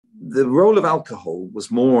the role of alcohol was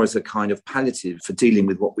more as a kind of palliative for dealing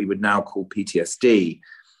with what we would now call PTSD.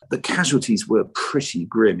 The casualties were pretty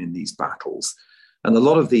grim in these battles. And a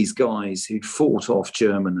lot of these guys who'd fought off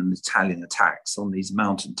German and Italian attacks on these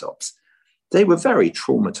mountaintops, they were very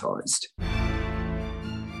traumatized.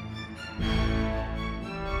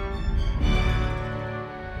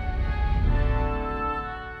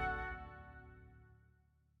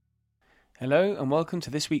 Hello and welcome to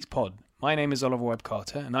this week's pod. My name is Oliver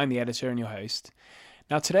Webb-Carter and I'm the editor and your host.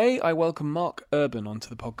 Now today I welcome Mark Urban onto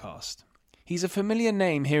the podcast. He's a familiar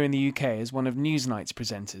name here in the UK as one of Newsnight's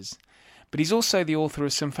presenters, but he's also the author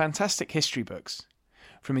of some fantastic history books.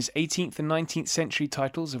 From his 18th and 19th century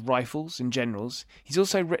titles of rifles and generals, he's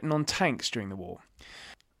also written on tanks during the war.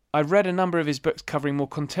 I've read a number of his books covering more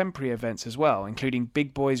contemporary events as well, including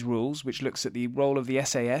Big Boys Rules, which looks at the role of the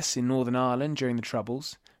SAS in Northern Ireland during the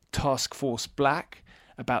Troubles, Task Force Black,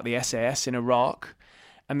 about the SAS in Iraq,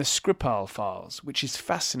 and the Skripal Files, which is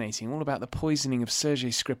fascinating, all about the poisoning of Sergei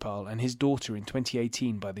Skripal and his daughter in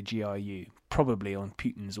 2018 by the GRU, probably on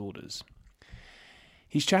Putin's orders.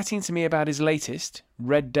 He's chatting to me about his latest,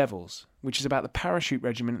 Red Devils, which is about the parachute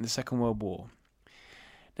regiment in the Second World War.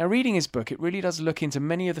 Now, reading his book, it really does look into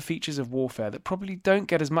many of the features of warfare that probably don't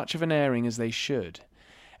get as much of an airing as they should.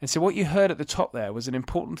 And so what you heard at the top there was an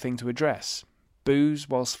important thing to address: booze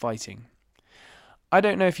whilst fighting. I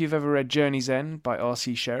don't know if you've ever read Journey's End by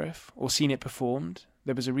R.C. Sheriff or seen it performed.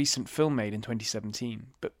 There was a recent film made in 2017,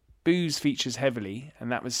 but booze features heavily, and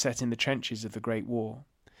that was set in the trenches of the Great War.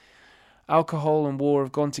 Alcohol and war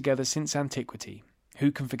have gone together since antiquity.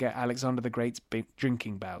 Who can forget Alexander the Great's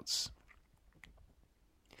drinking bouts?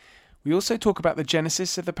 We also talk about the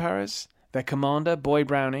genesis of the Paras, their commander, Boy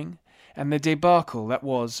Browning, and the debacle that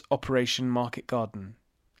was Operation Market Garden,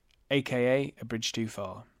 aka A Bridge Too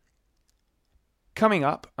Far. Coming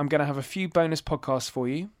up, I'm going to have a few bonus podcasts for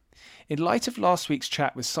you. In light of last week's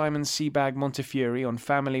chat with Simon Sebag Montefiore on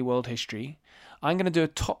family world history, I'm going to do a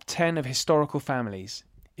top 10 of historical families.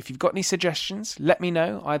 If you've got any suggestions, let me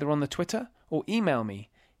know either on the Twitter or email me,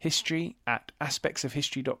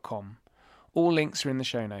 history@aspectsofhistory.com. All links are in the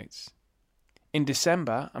show notes. In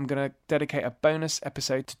December, I'm going to dedicate a bonus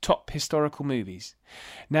episode to top historical movies.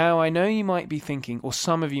 Now, I know you might be thinking, or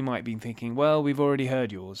some of you might be thinking, well, we've already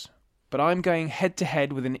heard yours. But I'm going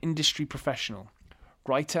head-to-head with an industry professional,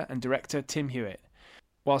 writer and director Tim Hewitt.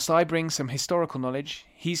 Whilst I bring some historical knowledge,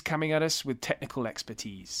 he's coming at us with technical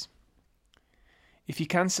expertise. If you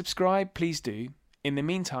can subscribe, please do. In the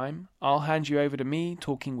meantime, I'll hand you over to me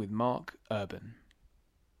talking with Mark Urban.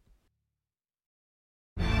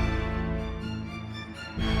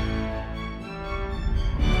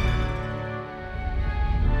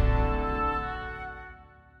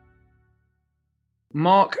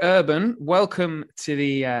 Mark Urban, welcome to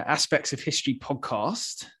the Aspects of History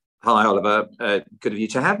podcast. Hi, Oliver. Good of you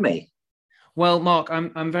to have me. Well, Mark,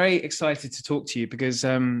 I'm very excited to talk to you because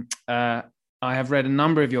I have read a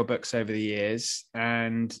number of your books over the years,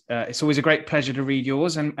 and it's always a great pleasure to read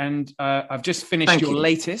yours. And I've just finished your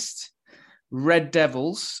latest, Red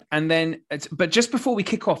Devils. And then, but just before we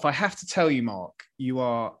kick off, I have to tell you, Mark, you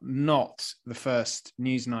are not the first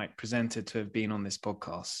Newsnight presenter to have been on this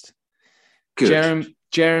podcast.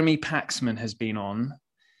 Jeremy Paxman has been on.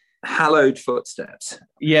 Hallowed footsteps.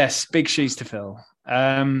 Yes, big shoes to fill.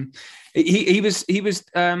 He was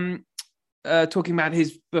talking about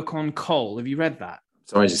his book on coal. Have you read that?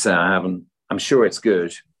 Sorry to say I haven't. I'm sure it's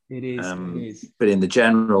good. It is. But in the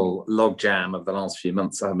general logjam of the last few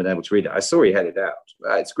months, I haven't been able to read it. I saw he had it out.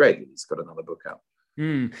 It's great that he's got another book out.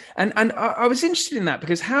 And I was interested in that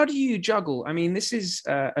because how do you juggle? I mean, this is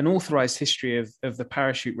an authorized history of the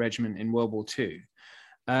parachute regiment in World War II.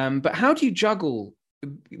 But how do you juggle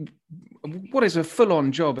what is a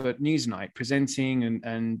full-on job at Newsnight, presenting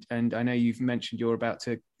and I know you've mentioned you're about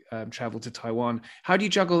to travel to Taiwan. How do you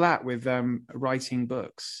juggle that with writing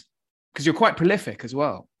books? Because you're quite prolific as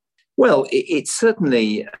well. Well, it's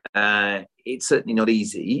certainly not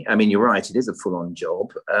easy. I mean, you're right; it is a full-on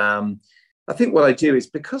job. I think what I do is,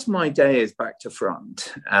 because my day is back to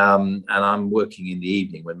front, and I'm working in the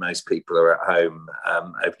evening when most people are at home,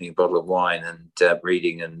 opening a bottle of wine and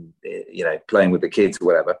reading and playing with the kids or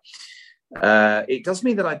whatever. It does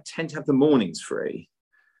mean that I tend to have the mornings free,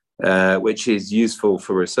 which is useful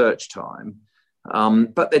for research time.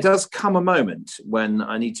 But there does come a moment when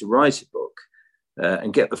I need to write a book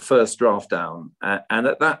and get the first draft down. And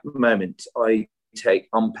at that moment, I take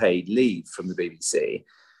unpaid leave from the BBC.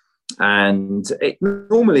 And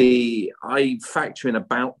normally I factor in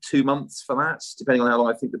about 2 months for that, depending on how long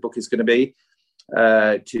I think the book is going to be,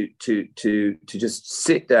 to just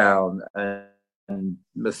sit down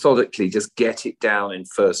methodically just get it down in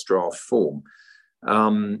first draft form.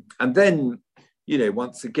 And then,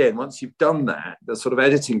 once you've done that, the sort of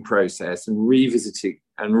editing process and revisiting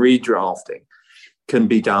and redrafting can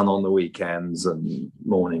be done on the weekends and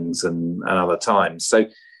mornings and other times. So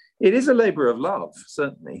it is a labour of love,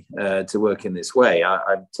 certainly, to work in this way.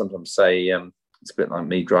 I sometimes say it's a bit like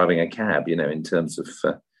me driving a cab, in terms of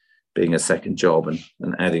being a second job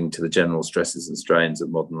and adding to the general stresses and strains of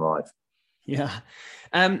modern life. Yeah.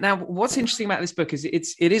 Now, what's interesting about this book is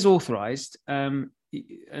it is authorized.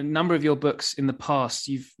 A number of your books in the past,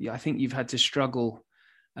 I think you've had to struggle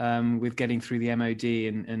with getting through the MOD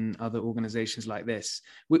and other organizations like this.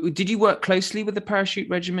 Did you work closely with the Parachute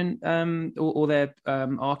Regiment or their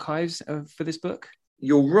archives for this book?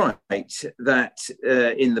 You're right that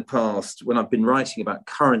in the past, when I've been writing about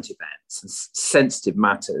current events and sensitive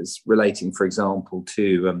matters relating, for example,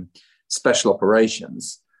 to special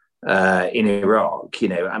operations in Iraq,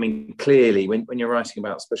 clearly when you're writing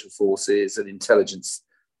about special forces and intelligence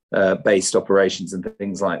based operations and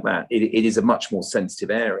things like that, it is a much more sensitive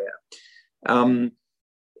area.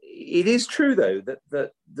 It is true, though,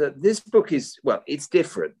 that this book is, it's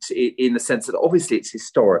different in the sense that obviously it's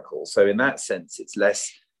historical. So in that sense, it's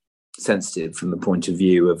less sensitive from the point of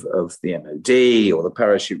view of the MOD or the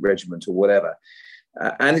Parachute Regiment or whatever.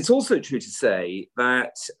 And it's also true to say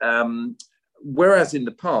that whereas in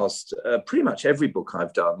the past, pretty much every book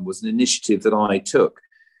I've done was an initiative that I took.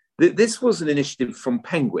 This was an initiative from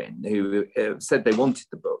Penguin, who said they wanted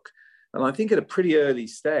the book. And I think at a pretty early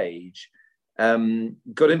stage,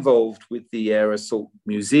 got involved with the Air Assault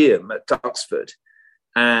Museum at Duxford.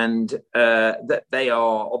 And that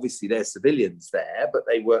they're civilians there, but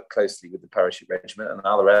they work closely with the Parachute Regiment and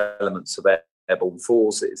other elements of airborne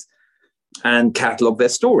forces and catalogue their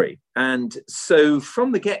story. And so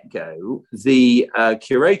from the get-go, the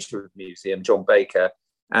curator of the museum, John Baker,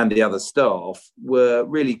 and the other staff were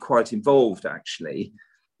really quite involved, actually,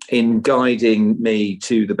 in guiding me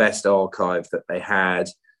to the best archive that they had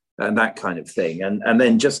and that kind of thing. And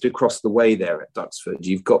then just across the way there at Duxford,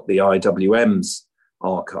 you've got the IWM's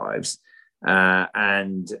archives.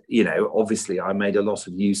 And, obviously I made a lot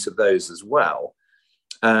of use of those as well.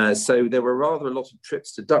 So there were rather a lot of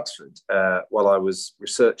trips to Duxford while I was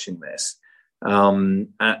researching this. And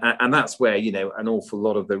that's where, an awful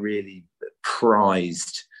lot of the really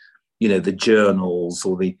prized, the journals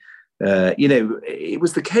or the, it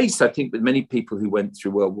was the case, I think, with many people who went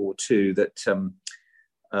through World War II that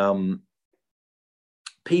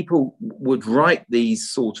people would write these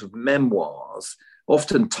sort of memoirs,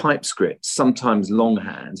 often typescript, sometimes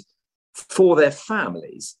longhand, for their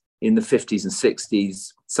families in the 50s and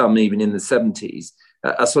 60s, some even in the 70s,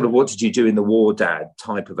 a sort of what did you do in the war, Dad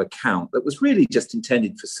type of account that was really just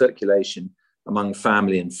intended for circulation among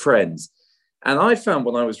family and friends. And I found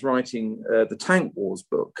when I was writing the Tank Wars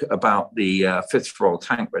book about the 5th Royal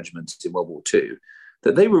Tank Regiment in World War II,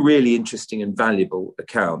 that they were really interesting and valuable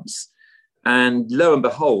accounts. And lo and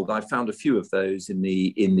behold, I found a few of those in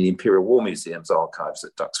the Imperial War Museum's archives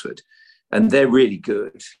at Duxford. And they're really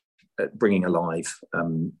good at bringing alive,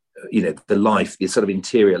 the sort of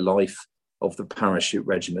interior life of the Parachute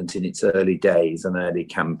Regiment in its early days and early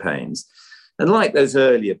campaigns. And like those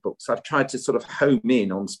earlier books, I've tried to sort of home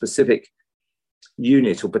in on specific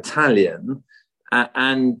unit or battalion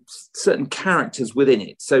and certain characters within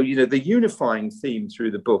it. So, the unifying theme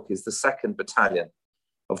through the book is the 2nd Battalion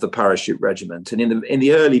of the Parachute Regiment. And in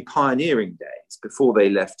the early pioneering days, before they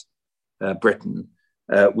left Britain,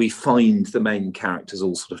 we find the main characters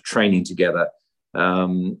all sort of training together.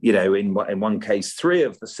 In one case, 3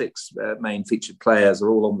 of the 6 main featured players are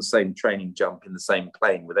all on the same training jump in the same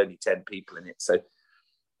plane with only 10 people in it. So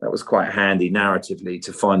that was quite handy narratively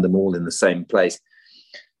to find them all in the same place.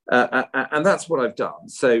 And that's what I've done.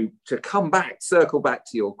 So to circle back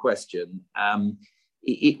to your question,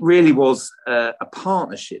 it really was a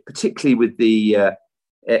partnership, particularly with the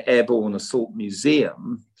Airborne Assault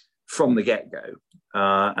Museum from the get-go.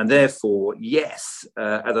 And therefore, yes,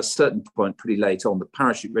 at a certain point, pretty late on, the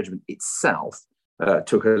Parachute Regiment itself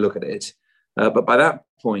took a look at it. But by that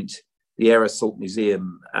point, the Air Assault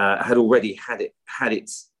Museum had already had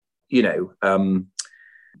its,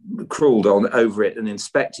 crawled on over it and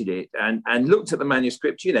inspected it and looked at the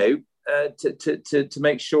manuscript, to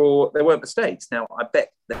make sure there weren't mistakes. Now, I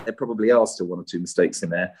bet there probably are still 1 or 2 mistakes in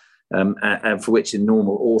there, and for which in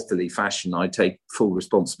normal authorly fashion, I take full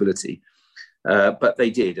responsibility. But they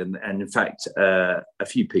did. And in fact, a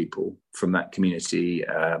few people from that community,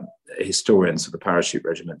 historians of the Parachute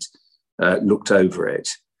Regiment, looked over it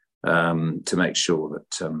to make sure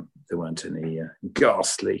that there weren't any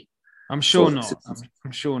ghastly I'm sure not.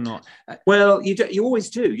 I'm sure not. Well, you always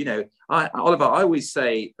do. Oliver, I always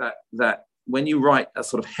say that when you write a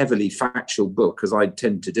sort of heavily factual book, as I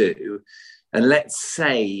tend to do, and let's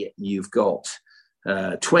say you've got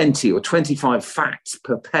 20 or 25 facts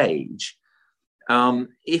per page,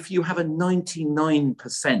 if you have a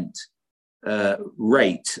 99%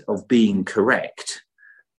 rate of being correct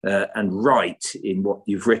and right in what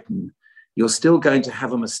you've written, you're still going to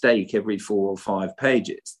have a mistake every 4 or 5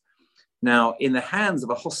 pages. Now, in the hands of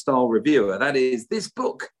a hostile reviewer, that is, this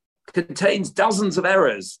book contains dozens of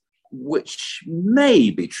errors, which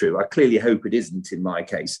may be true. I clearly hope it isn't in my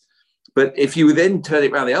case. But if you then turn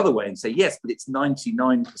it around the other way and say, yes, but it's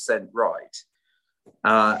 99% right,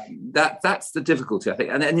 that's the difficulty, I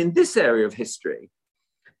think. And in this area of history,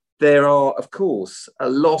 there are, of course, a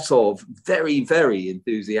lot of very, very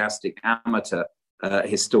enthusiastic amateur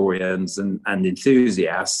historians and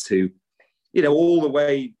enthusiasts who, all the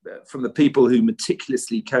way from the people who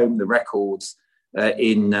meticulously comb the records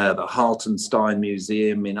in the Hartenstein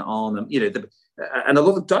Museum in Arnhem, and a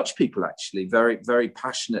lot of Dutch people actually very, very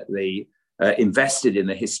passionately invested in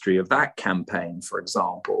the history of that campaign, for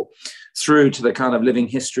example, through to the kind of living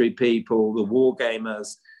history people, the war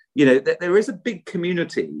gamers. There is a big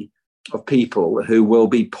community of people who will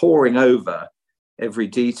be poring over every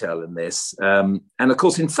detail in this. And of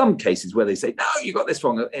course, in some cases where they say, no, you got this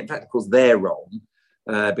wrong. In fact, of course, they're wrong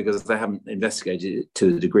because they haven't investigated it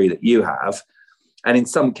to the degree that you have. And in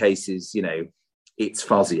some cases, it's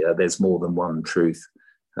fuzzier. There's more than one truth.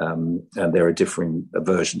 And there are different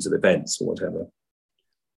versions of events or whatever.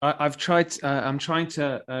 I'm trying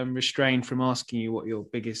to restrain from asking you what your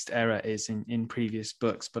biggest error is in previous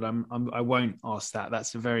books, but I won't ask that.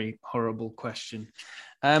 That's a very horrible question.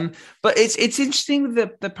 But it's interesting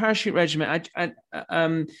the parachute regiment.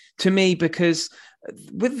 To me, because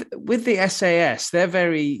with the SAS, they're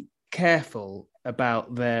very careful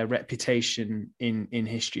about their reputation in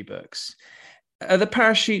history books. Are the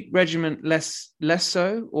parachute regiment less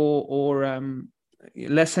so, or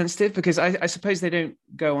less sensitive? Because I suppose they don't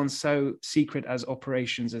go on so secret as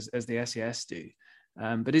operations as the SAS do.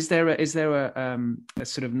 But is there a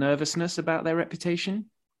sort of nervousness about their reputation?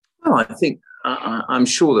 Well, I think I'm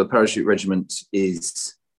sure the parachute regiment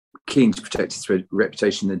is keen to protect its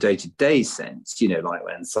reputation in a day-to-day sense. Like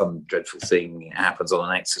when some dreadful thing happens on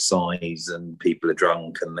an exercise and people are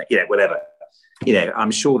drunk and whatever.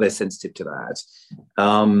 I'm sure they're sensitive to that.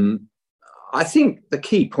 I think the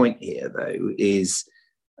key point here, though, is,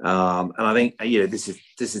 and I think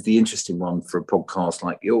this is the interesting one for a podcast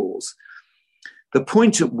like yours. The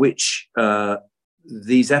point at which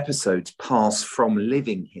these episodes pass from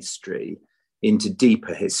living history into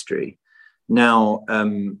deeper history. Now,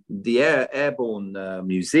 the Airborne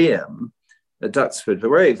Museum at Duxford were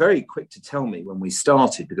very, very quick to tell me when we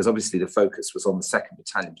started, because obviously the focus was on the 2nd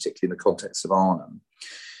Battalion, particularly in the context of Arnhem.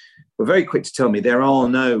 Were very quick to tell me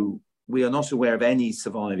we are not aware of any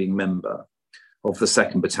surviving member of the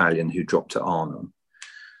 2nd Battalion who dropped at Arnhem,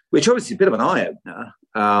 which obviously is a bit of an eye-opener.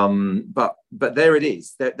 But there it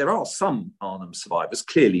is. There are some Arnhem survivors,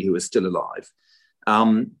 clearly, who are still alive.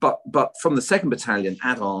 But from the 2nd Battalion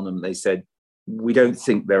at Arnhem, they said, we don't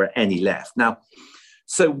think there are any left. Now,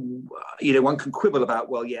 so, one can quibble about,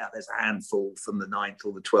 well, yeah, there's a handful from the 9th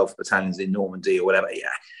or the 12th Battalions in Normandy or whatever.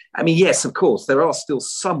 Yeah. I mean, yes, of course, there are still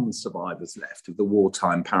some survivors left of the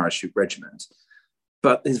wartime parachute regiment,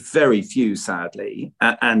 but there's very few, sadly.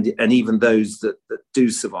 And even those that do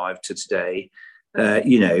survive to today,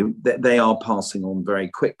 they are passing on very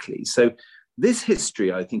quickly. So this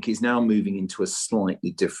history, I think, is now moving into a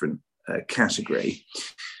slightly different category.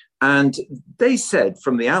 And they said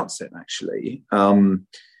from the outset, actually, tell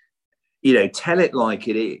it like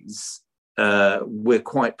it is. We're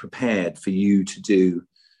quite prepared for you to do,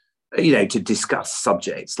 to discuss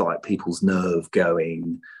subjects like people's nerve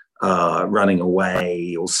going, running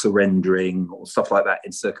away or surrendering or stuff like that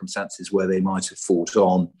in circumstances where they might have fought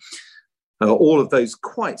on. All of those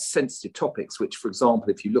quite sensitive topics, which, for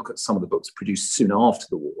example, if you look at some of the books produced soon after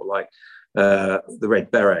the war, like The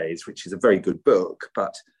Red Berets, which is a very good book,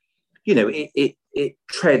 but it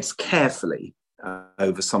treads carefully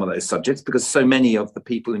over some of those subjects because so many of the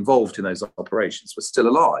people involved in those operations were still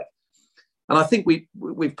alive. And I think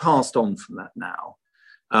we've passed on from that now.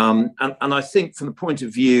 And I think from the point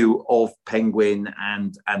of view of Penguin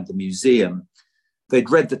and the museum, they'd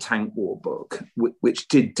read the Tank War book, which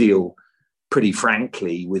did deal pretty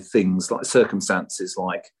frankly with things like circumstances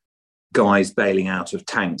like guys bailing out of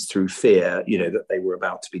tanks through fear, that they were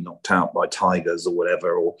about to be knocked out by tigers or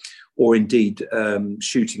whatever, or indeed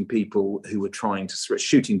shooting people who were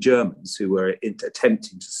shooting Germans who were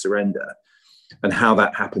attempting to surrender. and how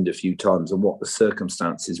that happened a few times and what the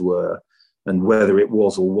circumstances were and whether it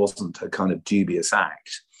was or wasn't a kind of dubious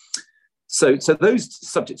act. So those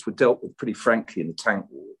subjects were dealt with pretty frankly in the Tank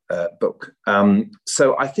War book.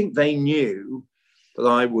 So I think they knew that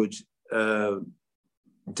I would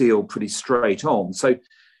deal pretty straight on. So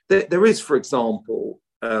there is, for example,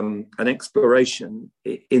 an exploration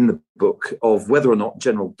in the book of whether or not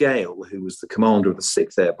General Gale, who was the commander of the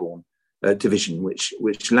 6th Airborne Division,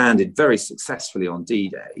 which landed very successfully on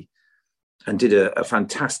D-Day and did a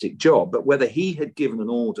fantastic job, but whether he had given an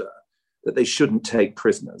order that they shouldn't take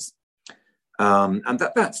prisoners. And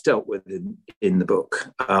that's dealt with in the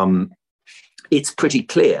book. It's pretty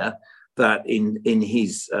clear that in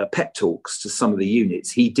his pep talks to some of the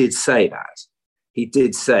units, he did say that. He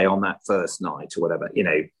did say on that first night or whatever,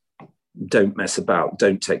 don't mess about,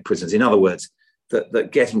 don't take prisoners. In other words,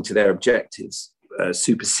 that getting to their objectives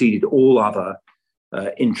superseded all other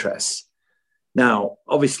interests. Now,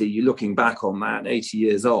 obviously, you're looking back on that 80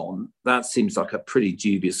 years on, that seems like a pretty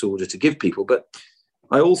dubious order to give people. But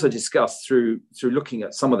I also discussed through looking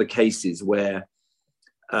at some of the cases where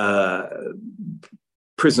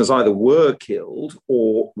prisoners either were killed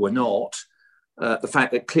or were not, the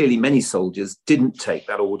fact that clearly many soldiers didn't take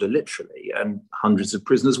that order literally, and hundreds of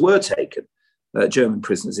prisoners were taken, German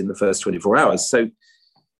prisoners in the first 24 hours. So,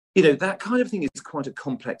 that kind of thing is quite a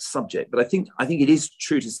complex subject. But I think it is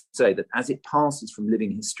true to say that as it passes from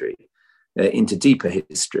living history into deeper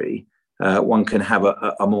history, one can have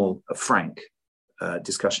a more frank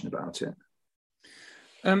discussion about it.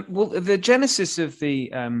 Well, the genesis of the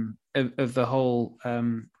whole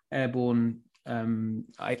airborne,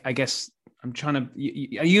 I guess I'm trying to.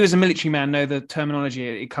 You as a military man know the terminology;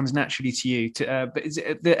 it comes naturally to you. But is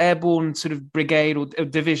it the airborne sort of brigade or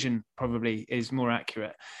division probably is more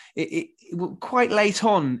accurate. It quite late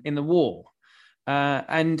on in the war,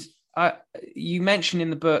 and you mentioned in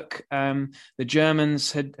the book the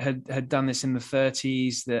Germans had done this in the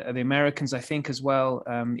 30s, the Americans, I think, as well,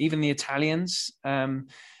 even the Italians.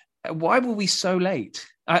 Why were we so late?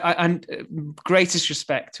 And greatest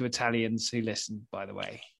respect to Italians who listen, by the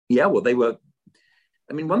way. Yeah, well, they were.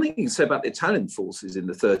 I mean, one thing you can say about the Italian forces in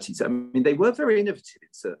the 30s, I mean, they were very innovative in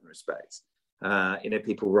certain respects.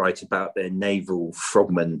 People write about their naval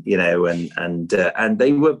frogmen, and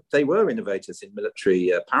they were innovators in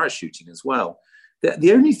military parachuting as well.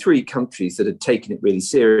 The only three countries that had taken it really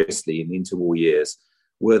seriously in the interwar years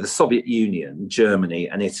were the Soviet Union, Germany,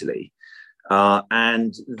 and Italy.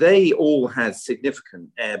 And they all had significant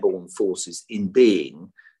airborne forces in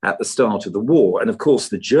being at the start of the war. And of course,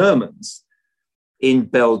 the Germans in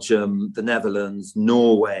Belgium, the Netherlands,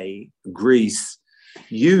 Norway, Greece,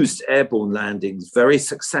 used airborne landings very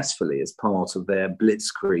successfully as part of their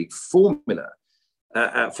blitzkrieg formula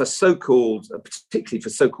particularly for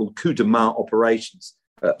so-called coup de main operations,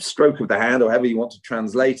 stroke of the hand, or however you want to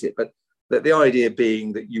translate it. But the idea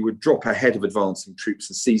being that you would drop ahead of advancing troops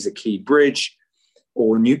and seize a key bridge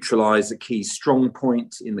or neutralize a key strong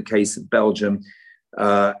point in the case of Belgium.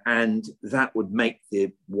 And that would make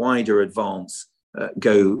the wider advance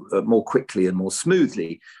go more quickly and more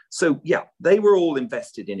smoothly. So, yeah, they were all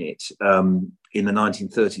invested in it in the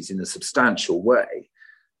 1930s in a substantial way.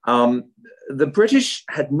 The British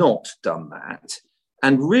had not done that.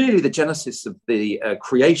 And really the genesis of the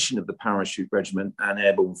creation of the Parachute Regiment and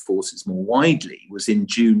Airborne Forces more widely was in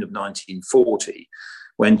June of 1940,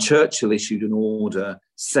 when Churchill issued an order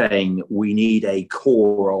saying we need a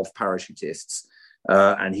corps of parachutists.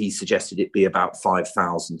 And he suggested it be about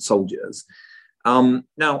 5,000 soldiers.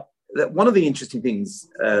 Now, one of the interesting things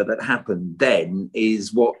that happened then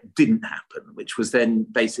is what didn't happen, which was then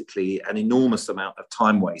basically an enormous amount of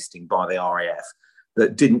time wasting by the RAF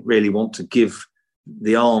that didn't really want to give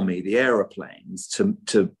the army the aeroplanes to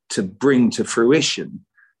bring to fruition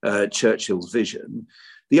Churchill's vision.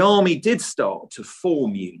 The army did start to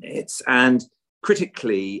form units, and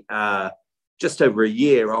critically, just over a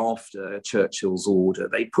year after Churchill's order,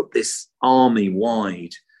 they put this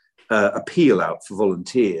army-wide appeal out for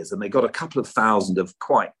volunteers, and they got a couple of thousand of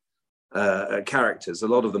quite characters, a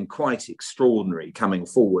lot of them quite extraordinary, coming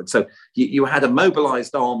forward. So you had a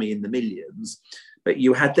mobilized army in the millions, but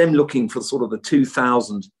you had them looking for sort of the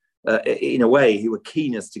 2,000 in a way who were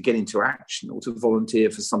keenest to get into action or to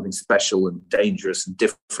volunteer for something special and dangerous and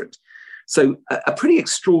different. So a pretty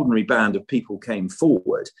extraordinary band of people came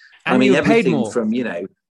forward. And I mean, everything more. From,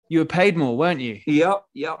 You were paid more, weren't you? Yep.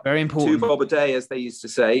 Very important. 2 bob a day, as they used to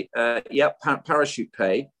say. Parachute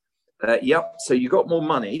pay. So you got more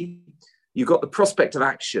money, you got the prospect of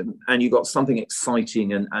action, and you got something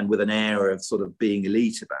exciting and with an air of sort of being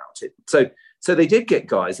elite about it. So they did get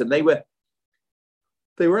guys, and they were,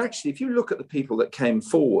 they were actually, if you look at the people that came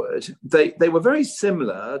forward, they were very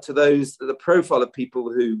similar to the profile of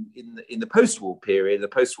people who in the post-war period, the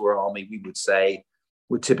post-war army, we would say,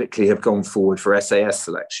 would typically have gone forward for SAS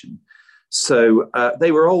selection. So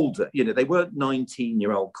they were older, they weren't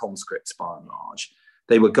 19-year-old conscripts by and large.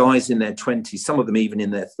 They were guys in their 20s, some of them even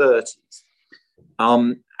in their 30s.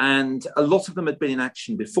 And a lot of them had been in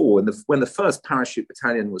action before. And when the first parachute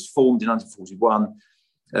battalion was formed in 1941,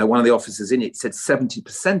 one of the officers in it said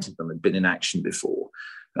 70% of them had been in action before,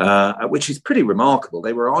 which is pretty remarkable.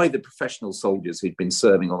 They were either professional soldiers who'd been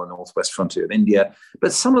serving on the northwest frontier of India,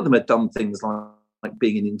 but some of them had done things like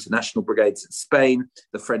being in international brigades in Spain,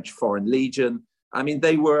 the French Foreign Legion. I mean,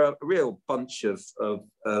 they were a real bunch of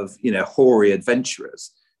hoary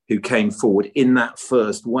adventurers who came forward in that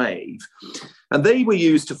first wave. And they were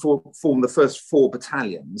used to form the first 4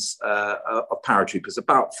 battalions of paratroopers,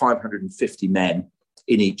 about 550 men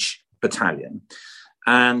in each battalion.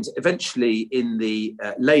 And eventually in the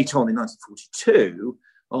late on in 1942,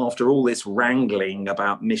 after all this wrangling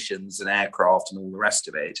about missions and aircraft and all the rest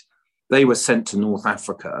of it, they were sent to North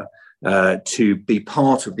Africa to be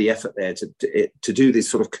part of the effort there to do this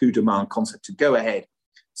sort of coup de main concept, to go ahead,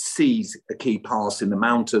 seize a key pass in the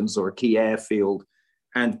mountains or a key airfield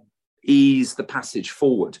and ease the passage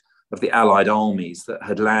forward of the Allied armies that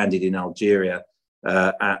had landed in Algeria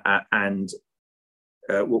and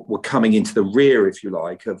were coming into the rear, if you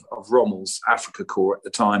like, of Rommel's Africa Corps at the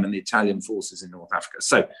time and the Italian forces in North Africa.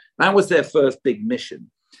 So that was their first big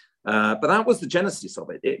mission. But that was the genesis of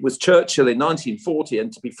it. It was Churchill in 1940.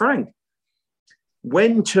 And to be frank,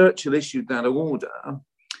 when Churchill issued that order,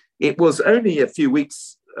 it was only a few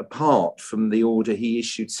weeks apart from the order he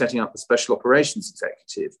issued setting up the Special Operations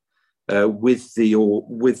Executive with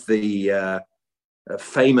the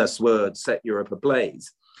famous word, set Europe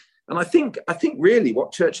ablaze. And I think really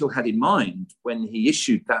what Churchill had in mind when he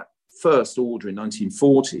issued that first order in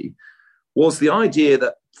 1940 was the idea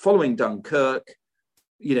that following Dunkirk,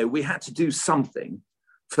 we had to do something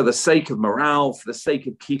for the sake of morale, for the sake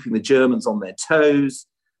of keeping the Germans on their toes.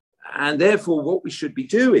 And therefore, what we should be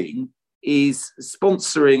doing is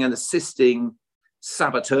sponsoring and assisting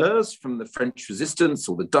saboteurs from the French resistance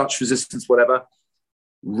or the Dutch resistance, whatever,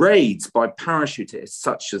 raids by parachutists,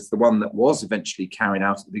 such as the one that was eventually carried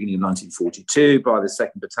out at the beginning of 1942 by the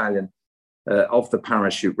 2nd Battalion of the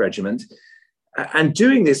Parachute Regiment, and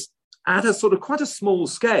doing this at a sort of quite a small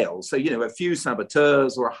scale. So, a few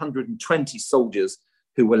saboteurs or 120 soldiers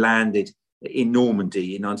who were landed in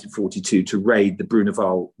Normandy in 1942 to raid the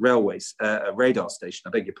Bruneval Railways radar station. I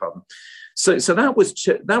beg your pardon. So that was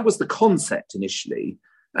the concept initially,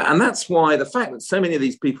 and that's why the fact that so many of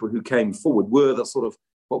these people who came forward were the sort of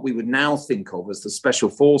what we would now think of as the special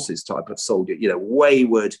forces type of soldier,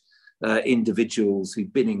 wayward individuals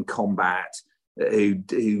who'd been in combat, who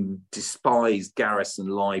despised garrison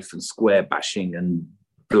life and square bashing and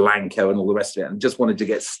Blanco and all the rest of it, and just wanted to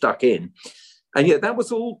get stuck in. And yet that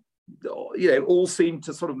was all seemed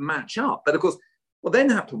to sort of match up. But of course, what then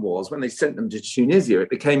happened was when they sent them to Tunisia, it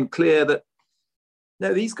became clear that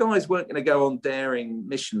no, these guys weren't going to go on daring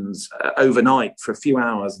missions overnight for a few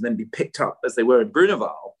hours and then be picked up as they were in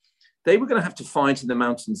Bruneval. They were going to have to fight in the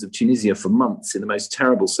mountains of Tunisia for months in the most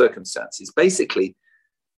terrible circumstances, basically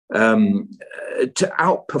to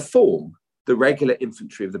outperform the regular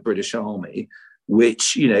infantry of the British Army,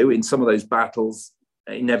 which, in some of those battles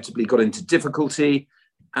inevitably got into difficulty.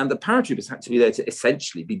 And the paratroopers had to be there to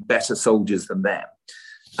essentially be better soldiers than them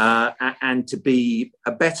and to be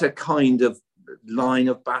a better kind of line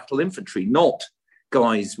of battle infantry, not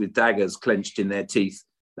guys with daggers clenched in their teeth,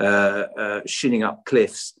 shinning up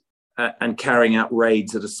cliffs and carrying out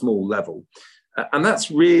raids at a small level. And that's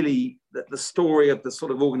really the story of the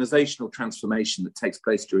sort of organizational transformation that takes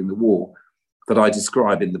place during the war that I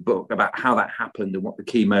describe in the book, about how that happened and what the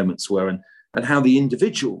key moments were and how the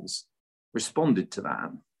individuals responded to that.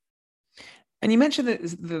 And you mentioned that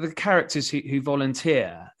the characters who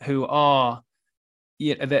volunteer, who are,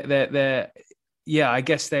 I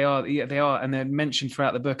guess they are, and they're mentioned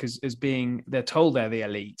throughout the book as being, they're told they're the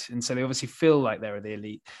elite, and so they obviously feel like they're the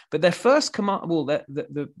elite. But their first command,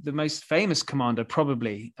 the most famous commander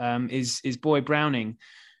probably is Boy Browning,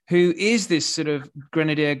 who is this sort of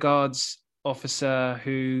Grenadier Guards officer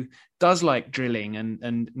who does like drilling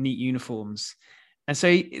and neat uniforms. And so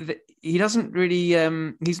he doesn't really,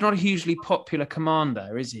 he's not a hugely popular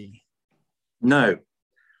commander, is he? No.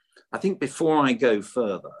 I think before I go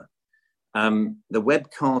further, the Webb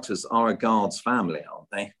Carters are a Guards family, aren't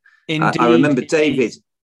they? Indeed. I remember David.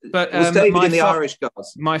 But was David in the Irish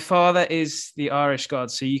Guards? My father is the Irish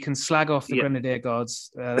Guards, so you can slag off the Grenadier Guards.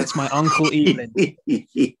 That's my Uncle Evelyn.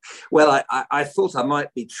 Well, I thought I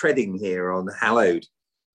might be treading here on hallowed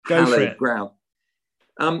ground.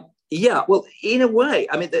 Yeah, well, in a way,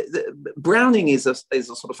 I mean, Browning is a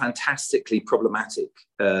sort of fantastically problematic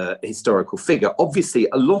historical figure. Obviously,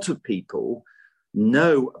 a lot of people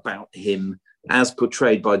know about him as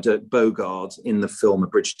portrayed by Dirk Bogarde in the film A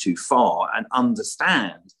Bridge Too Far, and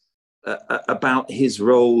understand about his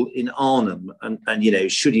role in Arnhem. And you know,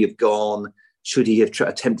 should he have gone? Should he have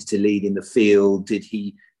attempted to lead in the field? Did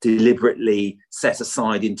he deliberately set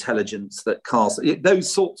aside intelligence that cast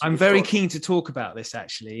those sorts? I'm very keen to talk about this,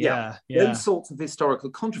 actually. Yeah. Those sorts of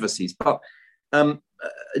historical controversies. But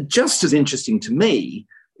just as interesting to me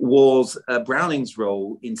was Browning's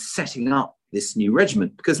role in setting up this new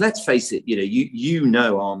regiment, because let's face it, you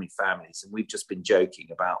know army families, and we've just been joking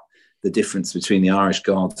about the difference between the Irish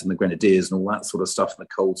Guards and the Grenadiers and all that sort of stuff, and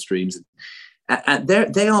the Coldstreams, and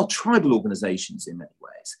they are tribal organizations in many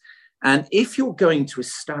ways. And if you're going to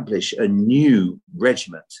establish a new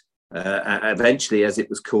regiment, eventually, as it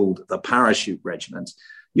was called, the Parachute Regiment,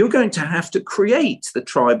 you're going to have to create the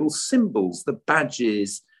tribal symbols, the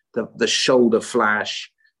badges, the shoulder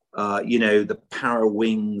flash, the para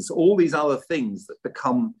wings, all these other things that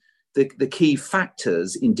become the key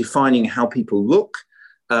factors in defining how people look,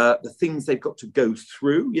 the things they've got to go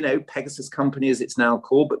through, Pegasus Company as it's now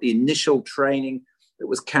called, but the initial training that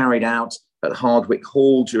was carried out at Hardwick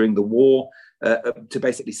Hall during the war to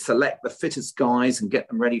basically select the fittest guys and get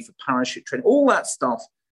them ready for parachute training. All that stuff,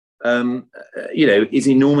 is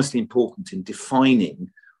enormously important in defining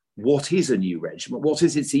what is a new regiment, what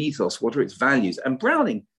is its ethos, what are its values. And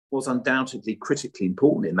Browning was undoubtedly critically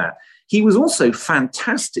important in that. He was also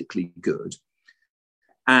fantastically good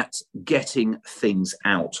at getting things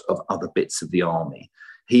out of other bits of the army.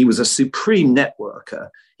 He was a supreme networker.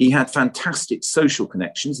 He had fantastic social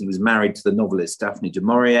connections. He was married to the novelist Daphne du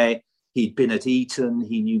Maurier. He'd been at Eton.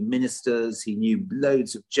 He knew ministers. He knew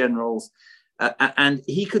loads of generals. And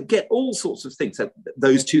he could get all sorts of things. So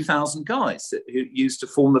those 2,000 guys who used to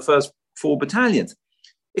form the first 4 battalions.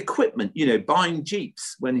 Equipment, buying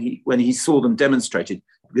jeeps when he saw them demonstrated,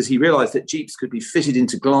 because he realized that jeeps could be fitted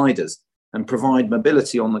into gliders and provide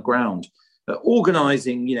mobility on the ground.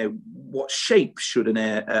 Organizing, what shape should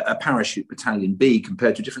a parachute battalion be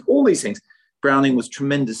compared to different, all these things. Browning was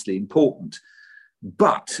tremendously important.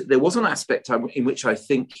 But there was an aspect in which I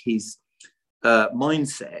think his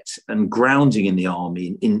mindset and grounding in the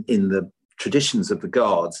army, in the traditions of the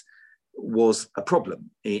Guards, was a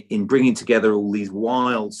problem in bringing together all these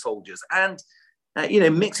wild soldiers and,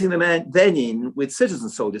 mixing them then in with citizen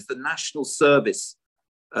soldiers, the national service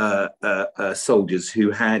soldiers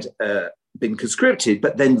who had been conscripted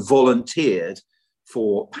but then volunteered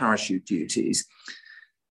for parachute duties.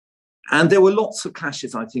 And there were lots of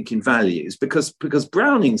clashes, I think, in values, because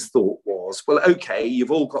Browning's thought was, well, okay,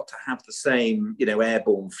 you've all got to have the same,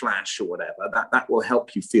 airborne flash or whatever. That will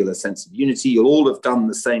help you feel a sense of unity. You'll all have done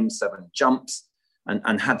the same 7 jumps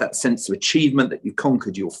and had that sense of achievement that you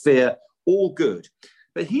conquered your fear. All good.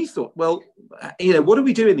 But he thought, well, what do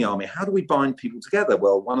we do in the army? How do we bind people together?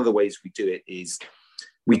 Well, one of the ways we do it is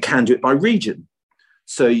we can do it by region.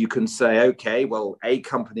 So you can say, okay, well, A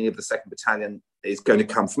company of the 2nd Battalion is going to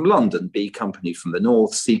come from London, B company from the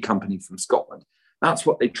north, C company from Scotland. That's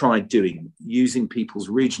what they tried doing, using people's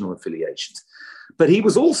regional affiliations. But he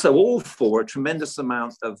was also all for a tremendous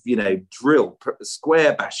amount of, drill,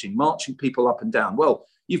 square bashing, marching people up and down. Well,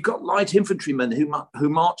 you've got light infantrymen who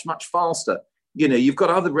march much faster. You've got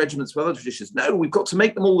other regiments with other traditions. No, we've got to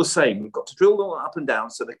make them all the same. We've got to drill them up and down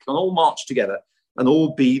so they can all march together and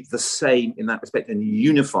all be the same in that respect and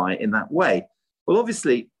unify in that way. Well,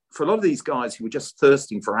 obviously, for a lot of these guys who were just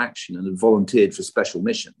thirsting for action and had volunteered for special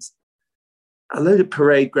missions, a load of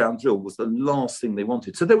parade ground drill was the last thing they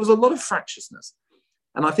wanted. So there was a lot of fractiousness.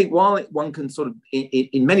 And I think while one can sort of,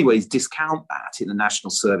 in many ways, discount that in the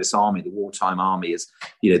National Service Army, the wartime army, as,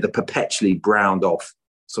 the perpetually browned off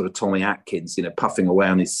sort of Tommy Atkins, puffing away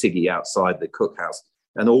on his ciggy outside the cookhouse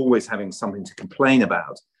and always having something to complain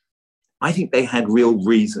about. I think they had real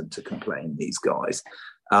reason to complain, these guys.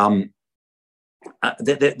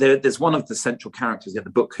 There's one of the central characters in the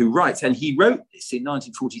book who writes, and he wrote this in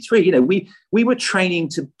 1943, we were training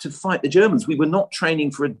to fight the Germans. We were not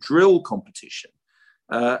training for a drill competition.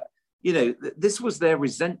 This was their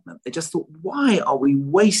resentment. They just thought, why are we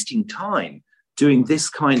wasting time doing this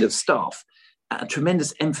kind of stuff? A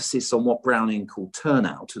tremendous emphasis on what Browning called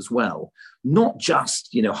turnout as well. Not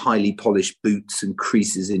just, highly polished boots and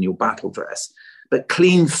creases in your battle dress, but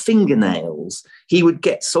clean fingernails. He would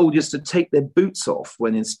get soldiers to take their boots off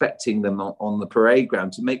when inspecting them on the parade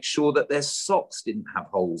ground to make sure that their socks didn't have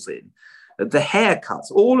holes in. The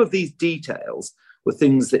haircuts, all of these details were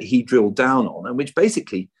things that he drilled down on, and which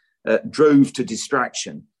basically drove to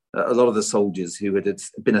distraction a lot of the soldiers who had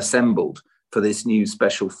been assembled for this new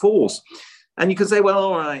special force. And you can say, well,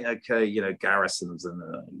 all right, okay, garrisons and,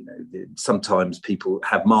 sometimes people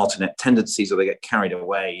have martinet tendencies or they get carried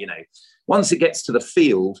away. Once it gets to the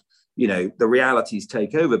field, the realities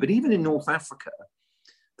take over. But even in North Africa,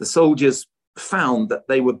 the soldiers found that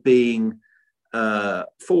they were being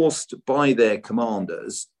forced by their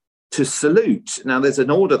commanders to salute. Now, there's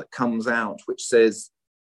an order that comes out which says,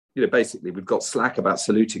 basically, we've got slack about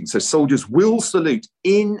saluting. So soldiers will salute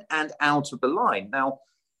in and out of the line. Now,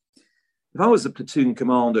 if I was a platoon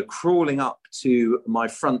commander crawling up to my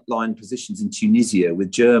frontline positions in Tunisia with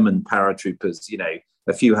German paratroopers,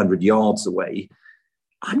 a few hundred yards away,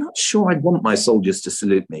 I'm not sure I'd want my soldiers to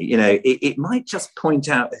salute me. It might just point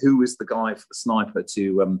out who was the guy for the sniper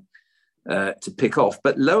to pick off.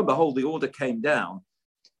 But lo and behold, the order came down,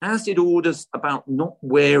 as did orders about not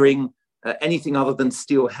wearing anything other than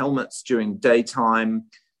steel helmets during daytime,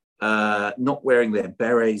 not wearing their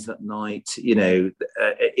berets at night,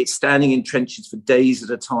 it's standing in trenches for days at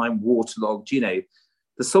a time, waterlogged.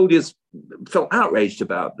 The soldiers felt outraged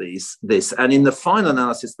about this. And in the final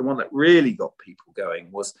analysis, the one that really got people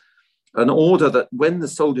going was an order that when the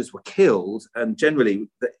soldiers were killed, and generally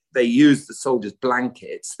they used the soldiers'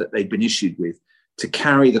 blankets that they'd been issued with to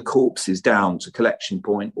carry the corpses down to collection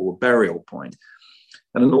point or burial point.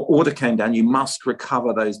 And an order came down, you must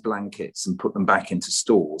recover those blankets and put them back into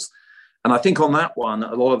stores. And I think on that one,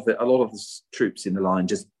 a lot of the troops in the line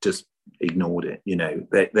just ignored it.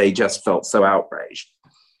 They just felt so outraged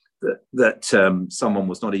that someone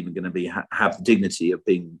was not even going to have the dignity of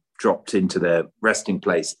being dropped into their resting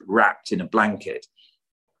place, wrapped in a blanket.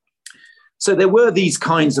 So there were these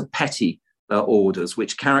kinds of petty orders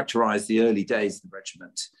which characterized the early days of the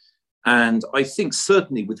regiment. And I think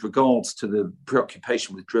certainly with regards to the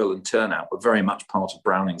preoccupation with drill and turnout were very much part of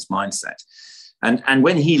Browning's mindset. And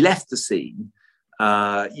when he left the scene,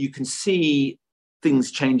 you can see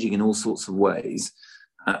things changing in all sorts of ways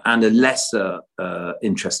and a lesser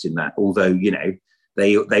interest in that. Although,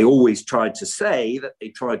 they always tried to say that they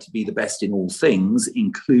tried to be the best in all things,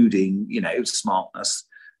 including, smartness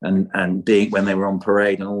and being when they were on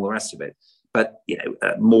parade and all the rest of it. But,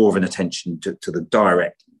 more of an attention to the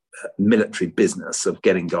direct military business of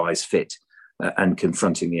getting guys fit and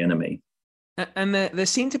confronting the enemy. And there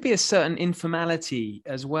seemed to be a certain informality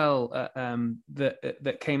as well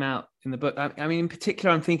that came out in the book. I mean, in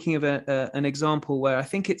particular, I'm thinking of an example where I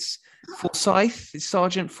think it's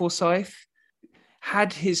Sergeant Forsyth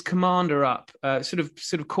had his commander up, sort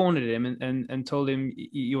of cornered him and told him,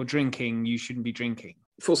 "You're drinking. You shouldn't be drinking."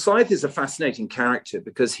 Forsyth is a fascinating character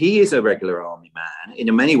because he is a regular army man.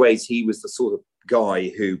 In many ways, he was the sort of guy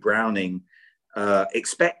who Browning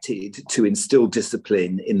expected to instill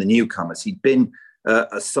discipline in the newcomers. He'd been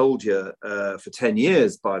a soldier for 10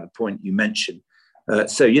 years by the point you mentioned.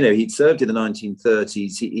 So, he'd served in the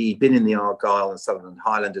 1930s. He'd been in the Argyll and Sutherland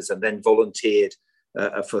Highlanders and then volunteered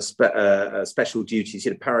for special duties,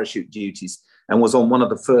 parachute duties, and was on one of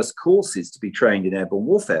the first courses to be trained in airborne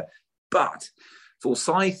warfare. But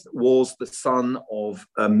Forsyth was the son of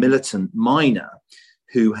a militant miner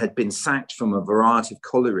who had been sacked from a variety of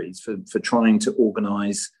collieries for trying to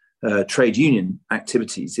organise trade union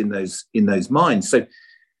activities in those mines. So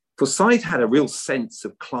Forsyth had a real sense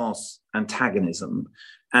of class antagonism,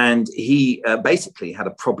 and he basically had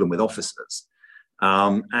a problem with officers.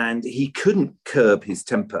 And he couldn't curb his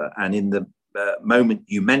temper. And in the moment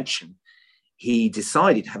you mentioned, he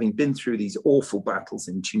decided, having been through these awful battles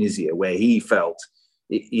in Tunisia, where he felt,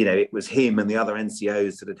 it was him and the other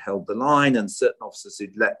NCOs that had held the line and certain officers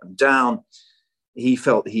who'd let them down, he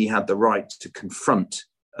felt he had the right to confront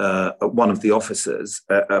one of the officers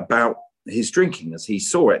about his drinking as he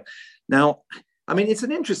saw it. Now, I mean, it's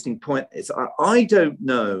an interesting point. I don't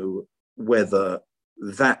know whether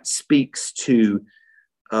that speaks to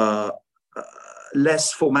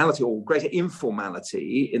less formality or greater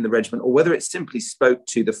informality in the regiment, or whether it simply spoke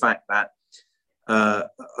to the fact that a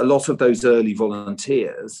lot of those early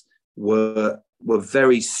volunteers were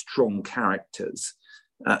very strong characters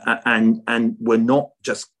and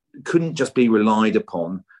couldn't just be relied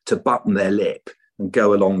upon to button their lip and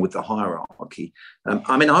go along with the hierarchy.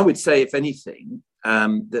 I mean, I would say, if anything,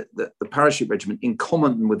 that the parachute regiment, in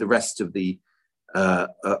common with the rest of the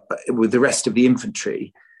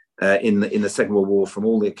infantry in the Second World War, from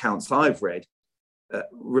all the accounts I've read,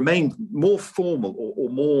 remained more formal or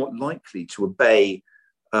more likely to obey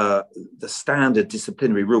the standard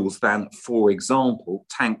disciplinary rules than, for example,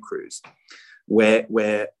 tank crews, where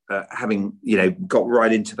having got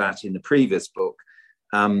right into that in the previous book,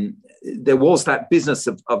 there was that business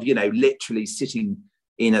of literally sitting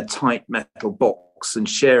in a tight metal box and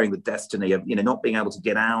sharing the destiny of not being able to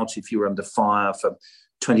get out if you were under fire for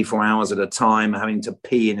 24 hours at a time, having to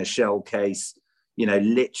pee in a shell case,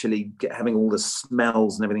 literally having all the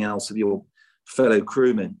smells and everything else of your fellow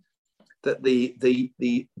crewmen. That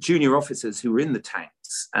the junior officers who were in the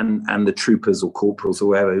tanks and the troopers or corporals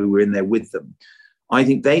or whoever who were in there with them, I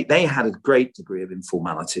think they had a great degree of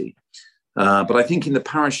informality. But I think in the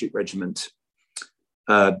parachute regiment,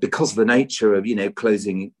 because of the nature of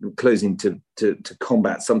closing to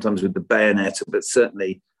combat, sometimes with the bayonet, but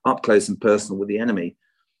certainly up close and personal with the enemy,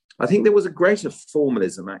 I think there was a greater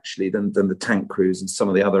formalism actually than the tank crews and some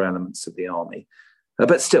of the other elements of the army.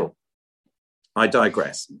 But still, I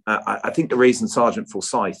digress. I think the reason Sergeant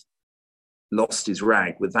Forsyth lost his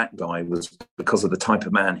rag with that guy was because of the type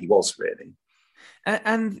of man he was, really.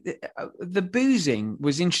 And the boozing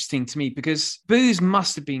was interesting to me because booze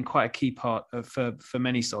must have been quite a key part for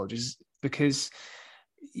many soldiers because,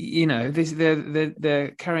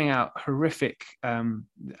 they're carrying out horrific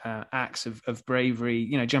acts of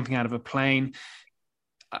bravery, jumping out of a plane.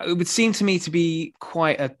 It would seem to me to be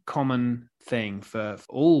quite a common thing for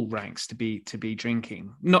all ranks to be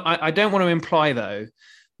drinking. No, I don't want to imply though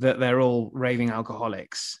that they're all raving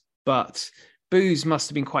alcoholics, but booze must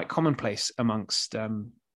have been quite commonplace amongst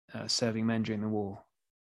serving men during the war.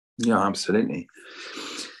 Yeah, absolutely.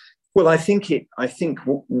 Well, I think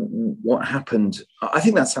what happened, I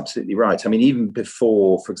think that's absolutely right. I mean, even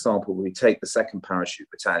before, for example, we take the 2nd Parachute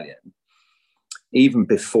Battalion, even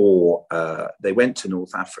before they went to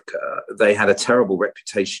North Africa, they had a terrible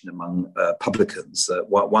reputation among publicans,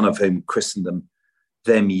 one of whom christened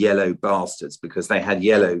them yellow bastards because they had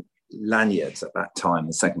yellow lanyards at that time,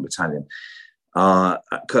 the 2nd Battalion.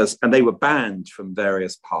 And they were banned from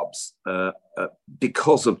various pubs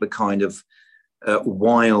because of the kind of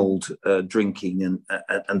wild drinking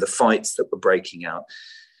and the fights that were breaking out.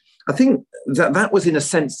 I think that was in a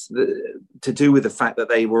sense to do with the fact that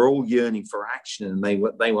they were all yearning for action and they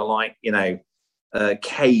were like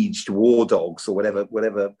caged war dogs or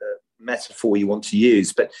whatever metaphor you want to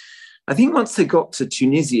use. But I think once they got to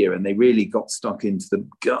Tunisia and they really got stuck into the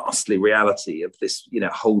ghastly reality of this,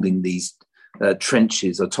 holding these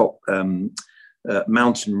trenches atop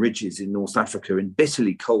mountain ridges in North Africa in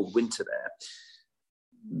bitterly cold winter there,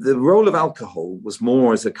 the role of alcohol was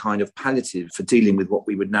more as a kind of palliative for dealing with what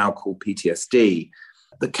we would now call PTSD.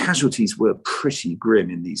 The casualties were pretty grim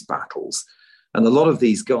in these battles. And a lot of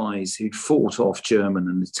these guys who'd fought off German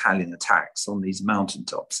and Italian attacks on these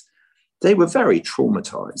mountaintops, they were very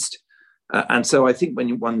traumatized. And so I think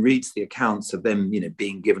when one reads the accounts of them,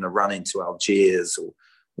 being given a run into Algiers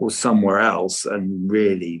or somewhere else and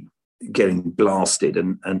really getting blasted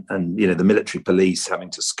and the military police having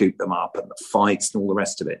to scoop them up and the fights and all the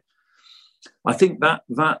rest of it. I think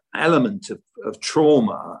that element of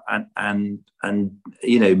trauma and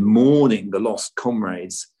mourning the lost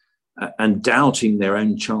comrades and doubting their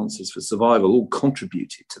own chances for survival all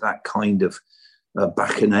contributed to that kind of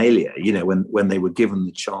bacchanalia, when they were given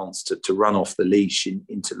the chance to run off the leash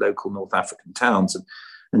into local North African towns.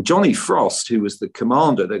 And Johnny Frost, who was the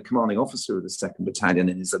commanding officer of the 2nd Battalion,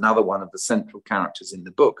 and is another one of the central characters in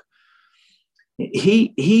the book,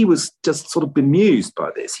 he was just sort of bemused by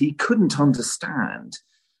this. He couldn't understand,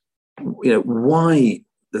 why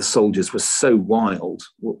the soldiers were so wild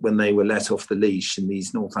when they were let off the leash in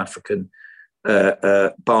these North African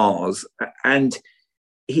bars, and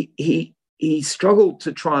he struggled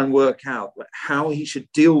to try and work out how he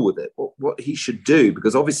should deal with it, what he should do,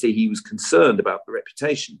 because obviously he was concerned about the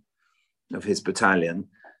reputation of his battalion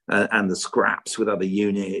and the scraps with other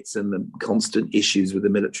units and the constant issues with the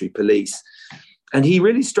military police. And he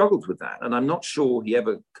really struggled with that. And I'm not sure he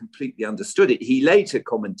ever completely understood it. He later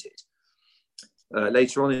commented,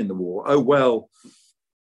 later on in the war,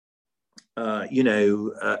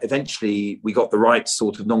 eventually we got the right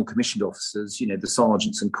sort of non-commissioned officers, the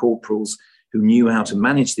sergeants and corporals who knew how to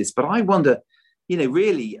manage this. But I wonder,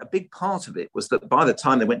 really a big part of it was that by the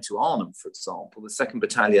time they went to Arnhem, for example, the 2nd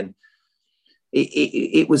Battalion,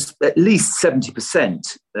 it was at least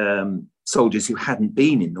 70% soldiers who hadn't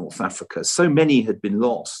been in North Africa. So many had been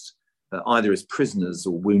lost, either as prisoners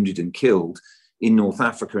or wounded and killed in North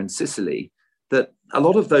Africa and Sicily, that a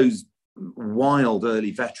lot of those wild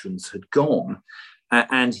early veterans had gone,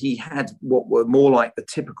 and he had what were more like the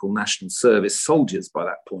typical national service soldiers by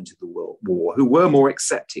that point of the war, who were more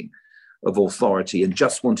accepting of authority and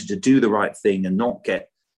just wanted to do the right thing and not get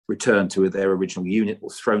returned to their original unit or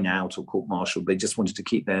thrown out or court-martialed. They just wanted to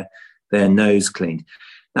keep their nose cleaned.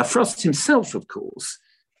 Now, Frost himself, of course,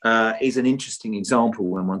 is an interesting example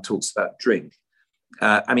when one talks about drink.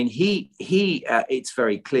 It's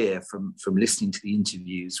very clear from listening to the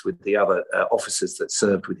interviews with the other officers that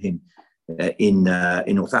served with him in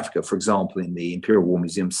North Africa, for example, in the Imperial War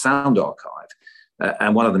Museum Sound Archive.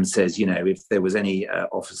 And one of them says, if there was any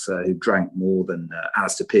officer who drank more than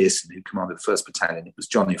Alistair Pearson, who commanded the 1st Battalion, it was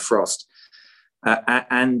Johnny Frost.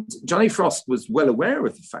 And Johnny Frost was well aware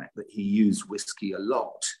of the fact that he used whiskey a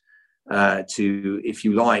lot to, if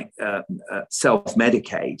you like,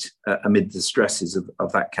 self-medicate amid the stresses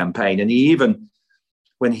of that campaign. And he even,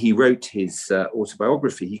 when he wrote his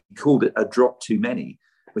autobiography, he called it A Drop Too Many,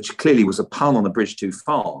 which clearly was a pun on A Bridge Too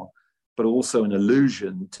Far, but also an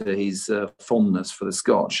allusion to his fondness for the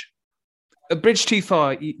Scotch. A Bridge Too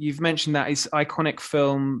Far, you've mentioned that. It's an iconic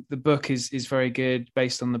film. The book is very good,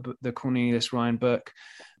 based on the Cornelius Ryan book.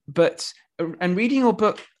 And reading your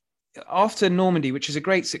book after Normandy, which is a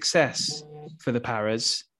great success for the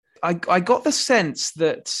Paras, I got the sense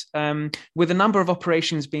that with a number of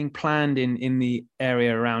operations being planned in the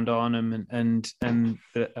area around Arnhem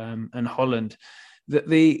and Holland, that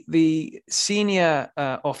the senior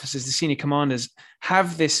officers, the senior commanders,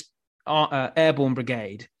 have this airborne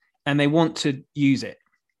brigade, and they want to use it,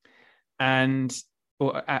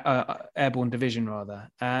 or airborne division rather,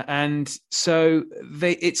 and so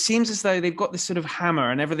it seems as though they've got this sort of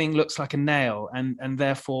hammer, and everything looks like a nail, and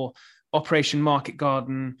therefore Operation Market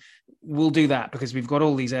Garden will do that because we've got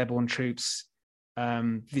all these airborne troops.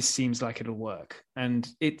 This seems like it'll work. And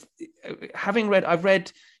I've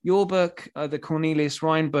read your book, the Cornelius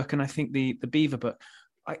Ryan book, and I think the Beaver book.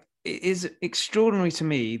 It is extraordinary to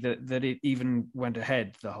me that it even went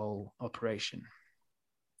ahead, the whole operation.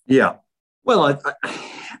 Yeah. Well,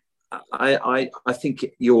 I think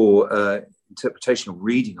your interpretation or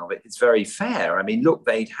reading of it is very fair. I mean, look,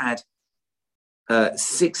 they'd had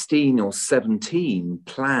 16 or 17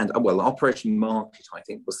 planned. Well, Operation Market, I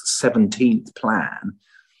think, was the 17th plan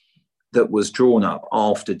that was drawn up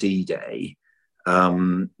after D-Day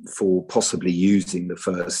for possibly using the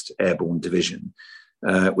 1st Airborne Division,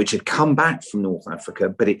 which had come back from North Africa,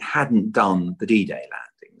 but it hadn't done the D-Day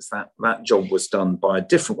landings. That job was done by a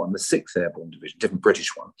different one, the 6th Airborne Division, different British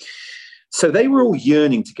one. So they were all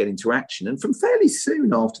yearning to get into action. And from fairly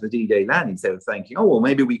soon after the D-Day landings, they were thinking, oh, well,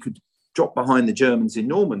 maybe we could drop behind the Germans in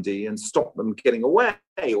Normandy and stop them getting away,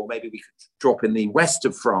 or maybe we could drop in the west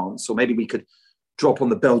of France, or maybe we could drop on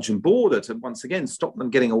the Belgian border to once again stop them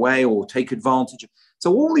getting away or take advantage.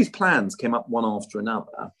 So all these plans came up one after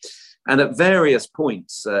another. And at various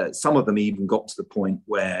points, some of them even got to the point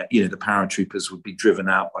where, the paratroopers would be driven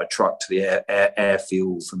out by truck to the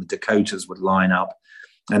airfields, and the Dakotas would line up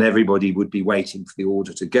and everybody would be waiting for the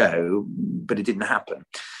order to go, but it didn't happen.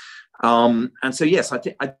 And so, yes, I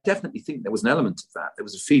definitely think there was an element of that. There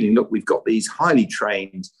was a feeling, look, we've got these highly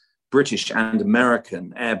trained British and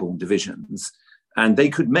American airborne divisions, and they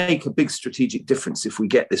could make a big strategic difference if we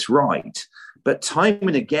get this right. But time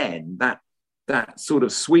and again, that sort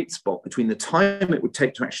of sweet spot between the time it would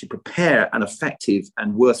take to actually prepare an effective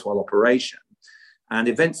and worthwhile operation and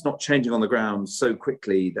events not changing on the ground so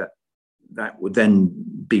quickly that would then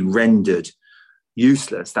be rendered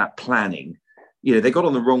useless, that planning, they got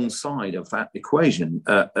on the wrong side of that equation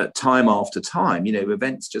time after time.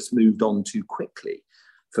 Events just moved on too quickly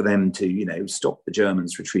for them to, stop the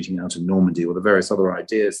Germans retreating out of Normandy or the various other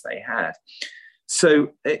ideas they had.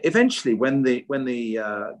 So eventually, when the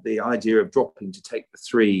idea of dropping to take the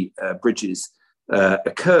 3 bridges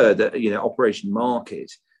occurred at Operation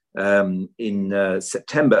Market in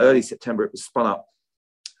September, early September, it was spun up.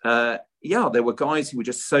 There were guys who were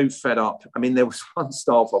just so fed up. I mean, there was one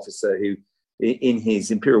staff officer who, in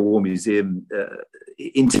his Imperial War Museum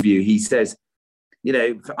interview, he says,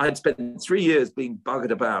 I had spent 3 years being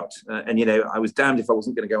buggered about, and I was damned if I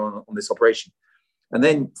wasn't going to go on this operation. And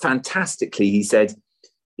then, fantastically, he said,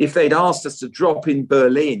 if they'd asked us to drop in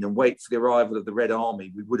Berlin and wait for the arrival of the Red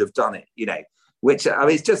Army, we would have done it, which,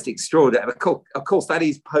 it's just extraordinary. Of course, that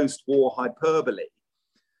is post-war hyperbole.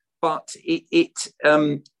 But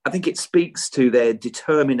I think it speaks to their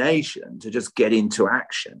determination to just get into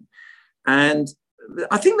action. And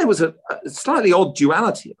I think there was a slightly odd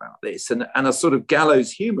duality about this and a sort of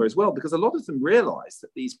gallows humor as well, because a lot of them realized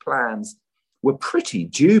that these plans were pretty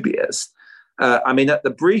dubious. At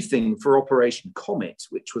the briefing for Operation Comet,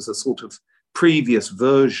 which was a sort of previous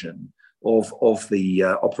version of the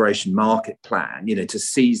Operation Market plan, to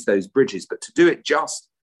seize those bridges, but to do it just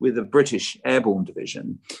with the British Airborne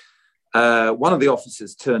Division, one of the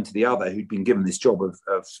officers turned to the other who'd been given this job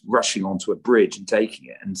of rushing onto a bridge and taking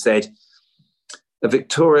it and said, "A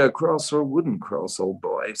Victoria Cross or a wooden cross, old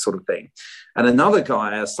boy," sort of thing. And another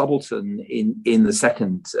guy, a subaltern in the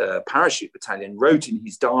 2nd Parachute Battalion, wrote in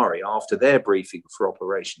his diary after their briefing for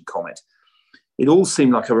Operation Comet, "It all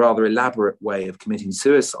seemed like a rather elaborate way of committing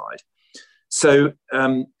suicide." So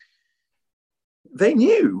they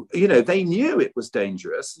knew it was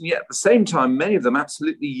dangerous, and yet at the same time, many of them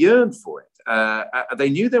absolutely yearned for it. They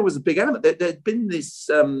knew there was a big element. There'd been this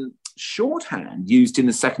shorthand used in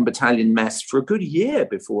the 2nd Battalion mess for a good year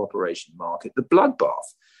before Operation Market, the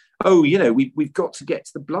bloodbath. Oh, we've got to get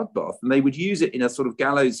to the bloodbath. And they would use it in a sort of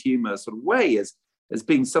gallows humor sort of way as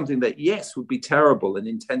being something that, yes, would be terrible and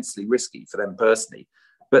intensely risky for them personally,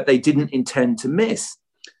 but they didn't intend to miss.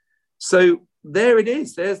 So there it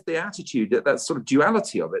is. There's the attitude, that sort of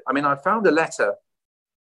duality of it. I mean, I found a letter,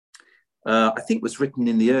 I think was written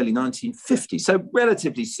in the early 1950s, so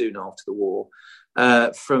relatively soon after the war,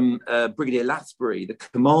 from Brigadier Lathbury, the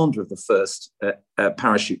commander of the 1st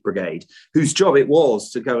Parachute Brigade, whose job it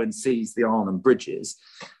was to go and seize the Arnhem bridges,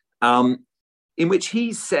 in which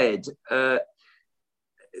he said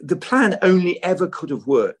the plan only ever could have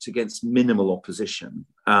worked against minimal opposition.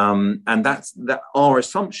 And that our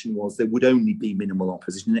assumption was there would only be minimal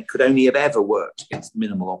opposition. It could only have ever worked against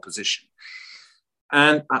minimal opposition.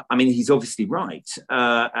 And I mean, he's obviously right.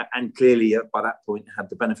 And clearly by that point had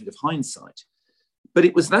the benefit of hindsight. But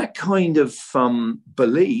it was that kind of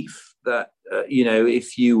belief that,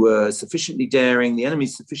 if you were sufficiently daring, the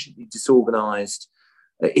enemy's sufficiently disorganized,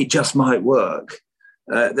 it just might work,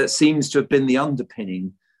 that seems to have been the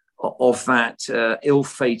underpinning of that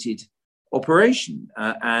ill-fated operation.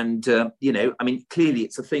 Clearly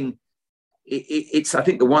it's a thing. It's, I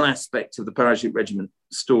think, the one aspect of the Parachute Regiment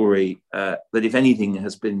story that, if anything,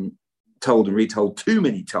 has been told and retold too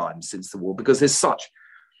many times since the war, because there's such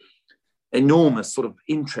enormous sort of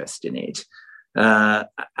interest in it. And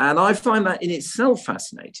I find that in itself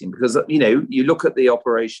fascinating because, you look at the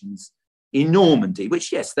operations in Normandy,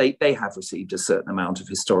 which, yes, they have received a certain amount of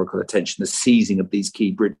historical attention, the seizing of these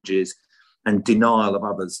key bridges and denial of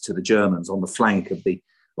others to the Germans on the flank of the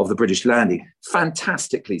British landing,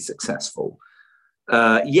 fantastically successful.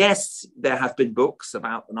 Yes, there have been books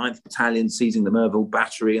about the 9th Battalion seizing the Merville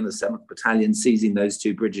Battery and the 7th Battalion seizing those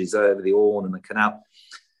 2 bridges over the Orne and the canal,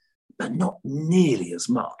 but not nearly as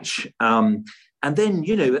much. And then,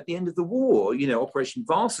 at the end of the war, Operation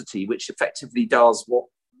Varsity, which effectively does what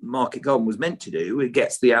Market Garden was meant to do, it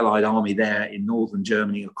gets the Allied army there in northern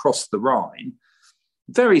Germany across the Rhine,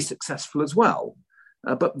 very successful as well,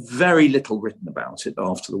 but very little written about it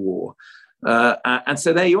after the war. And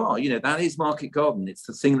so there you are, that is Market Garden. It's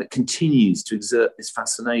the thing that continues to exert this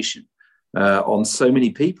fascination on so many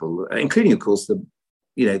people, including, of course, the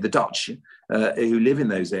Dutch who live in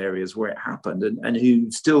those areas where it happened and who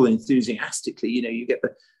still enthusiastically, you get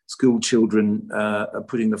the school children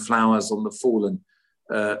putting the flowers on the fallen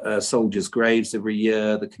soldiers' graves every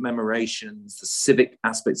year, the commemorations, the civic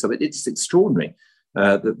aspects of it. It's extraordinary,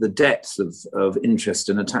 the depth of interest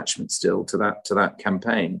and attachment still to that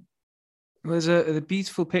campaign. There's a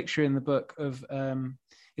beautiful picture in the book of,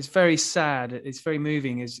 it's very sad, it's very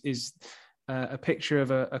moving, is a picture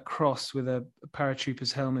of a cross with a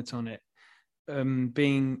paratrooper's helmet on it,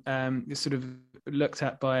 being sort of looked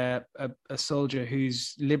at by a soldier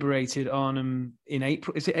who's liberated Arnhem in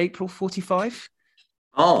April. Is it April 45?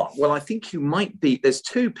 Well, I think you might be. There's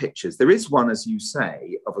 2 pictures. There is one, as you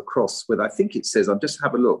say, of a cross with, I think it says, I'll just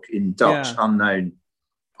have a look, in Dutch, unknown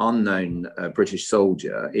British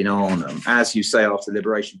soldier in Arnhem, as you say, after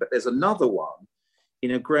liberation. But there's another one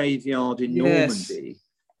in a graveyard in Normandy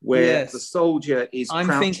where the soldier is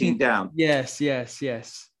crouching down. Yes.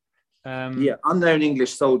 Unknown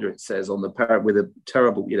English soldier, it says, on the parrot with a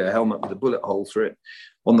terrible, helmet with a bullet hole through it,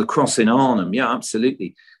 on the cross in Arnhem. Yeah,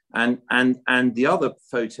 absolutely. And the other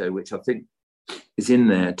photo, which I think is in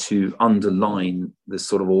there to underline the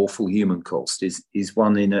sort of awful human cost, is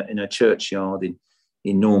one in a churchyard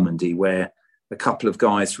in Normandy, where a couple of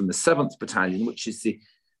guys from the 7th Battalion, which is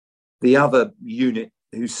the other unit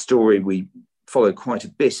whose story we follow quite a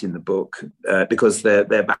bit in the book, because their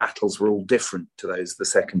battles were all different to those of the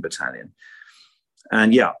 2nd Battalion.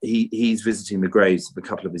 And he's visiting the graves of a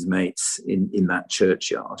couple of his mates in that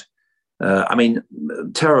churchyard.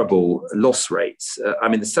 Terrible loss rates. The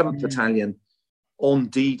 7th Battalion on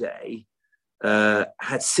D-Day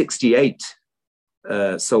had 68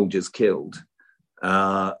 soldiers killed.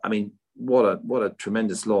 What a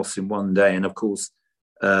tremendous loss in one day. And of course,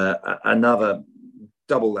 another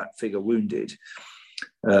double that figure wounded.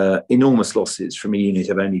 Enormous losses from a unit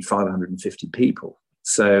of only 550 people.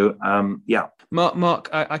 So, yeah. Mark,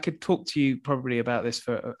 I could talk to you probably about this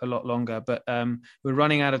for a lot longer, but we're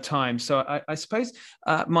running out of time. So I suppose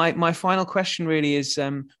my final question really is,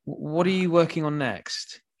 what are you working on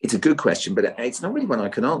next? It's a good question, but it's not really one I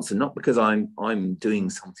can answer. Not because I'm doing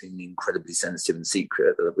something incredibly sensitive and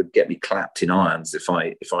secret that would get me clapped in irons if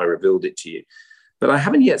I revealed it to you. But I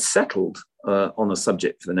haven't yet settled on a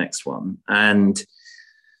subject for the next one. And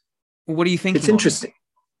what are you thinking? It's interesting.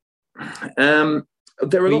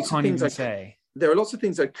 There are lots of things There are lots of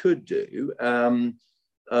things I could do.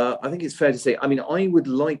 I think it's fair to say, I mean, I would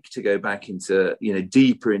like to go back into,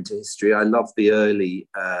 deeper into history. I love the early,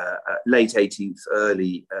 late 18th,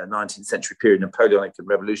 early 19th century period, Napoleonic and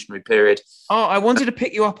Revolutionary period. Oh, I wanted to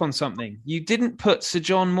pick you up on something. You didn't put Sir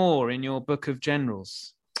John Moore in your book of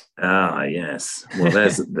generals. Ah, yes. Well,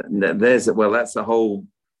 that's the whole.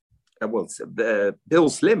 Bill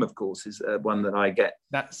Slim, of course, is one that I get.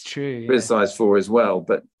 That's true. Criticised for as well,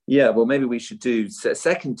 but. Yeah, well, maybe we should do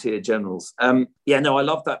second-tier generals. I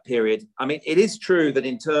love that period. I mean, it is true that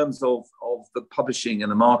in terms of the publishing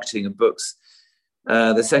and the marketing of books,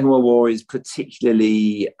 the Second World War is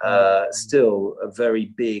particularly still a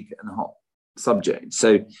very big and hot subject.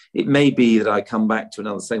 So it may be that I come back to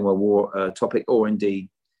another Second World War topic, or indeed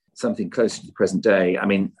something closer to the present day. I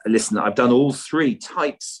mean, listen, I've done all three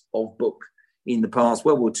types of book in the past: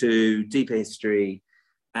 World War II, deeper history,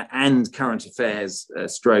 and current affairs,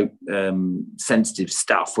 sensitive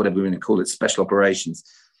stuff, whatever we're going to call it, special operations.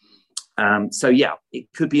 It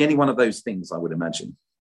could be any one of those things, I would imagine.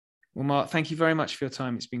 Well, Mark, thank you very much for your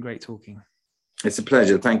time. It's been great talking. It's a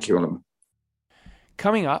pleasure. Thank you, Oliver.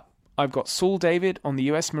 Coming up, I've got Saul David on the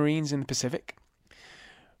US Marines in the Pacific.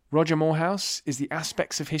 Roger Morehouse is the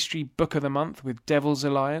Aspects of History Book of the Month with Devil's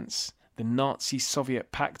Alliance, the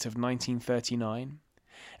Nazi-Soviet Pact of 1939.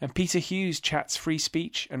 And Peter Hughes chats free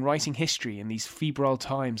speech and writing history in these febrile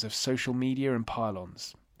times of social media and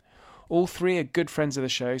pylons. All three are good friends of the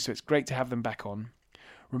show, so it's great to have them back on.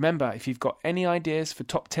 Remember, if you've got any ideas for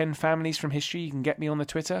top 10 families from history, you can get me on the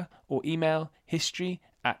Twitter or email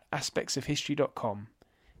history@aspectsofhistory.com.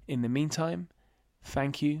 In the meantime,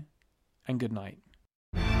 thank you and good night.